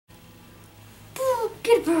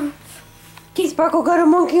Get Sparkle got a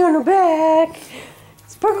monkey on her back.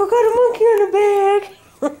 Sparkle got a monkey on her back.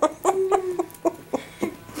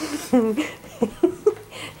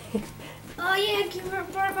 Oh yeah, give her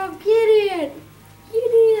Sparkle. Get it. Get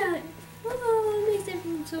it. Oh, it makes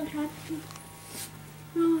everyone so happy.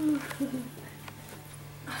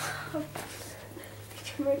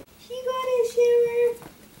 She got it, Shimmer.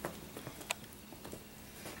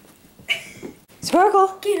 Sparkle,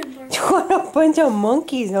 Get him, Sparkle. you got a bunch of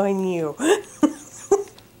monkeys on you.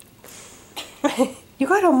 You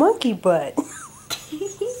got a monkey butt.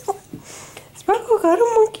 Sparkle got a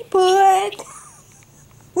monkey butt.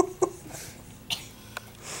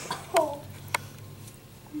 Oh.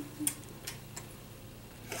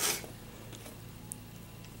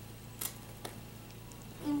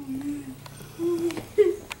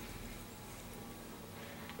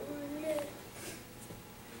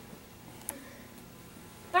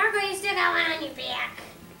 Sparkle, you still got one on your back.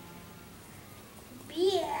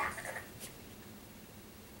 Back.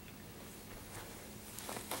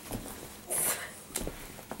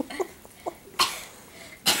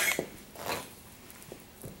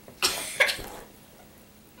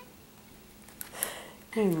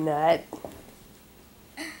 You nut.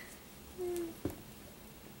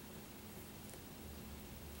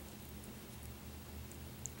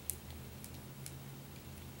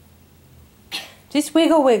 Just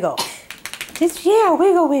wiggle, wiggle. Just, yeah,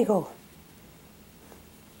 wiggle, wiggle.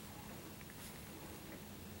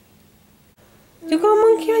 You got a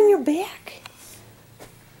monkey on your back?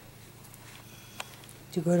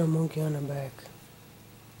 You got a monkey on the back.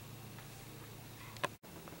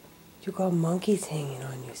 You got monkeys hanging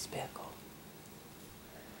on your Speckle.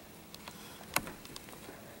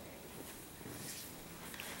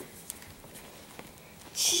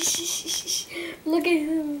 Look at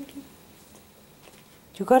him.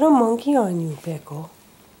 You got a monkey on you, Speckle.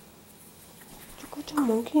 You got a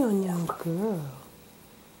monkey on you, girl.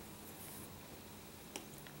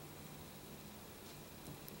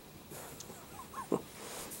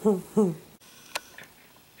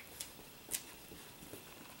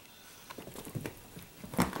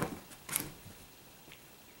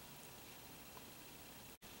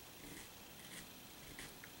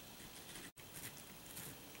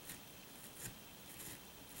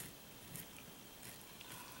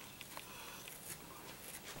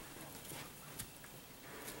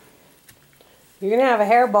 You're gonna have a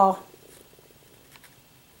hairball.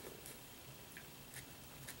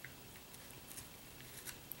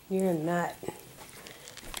 You're a nut.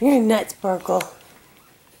 You're a nut, Sparkle.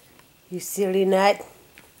 You silly nut.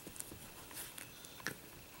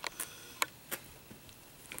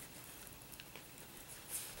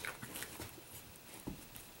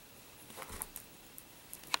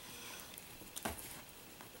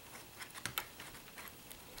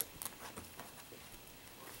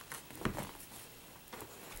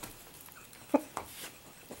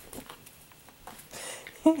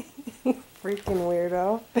 Freaking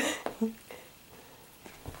weirdo.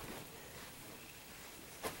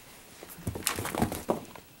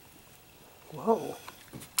 Whoa.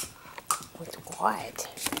 What's quiet?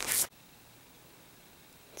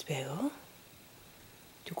 Speckle?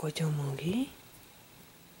 You got your monkey?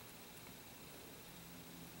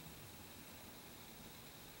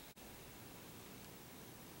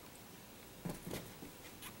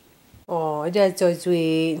 Oh, that's so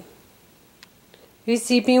sweet. You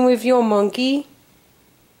sleeping with your monkey?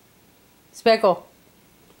 Speckle,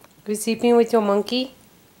 you sleeping with your monkey?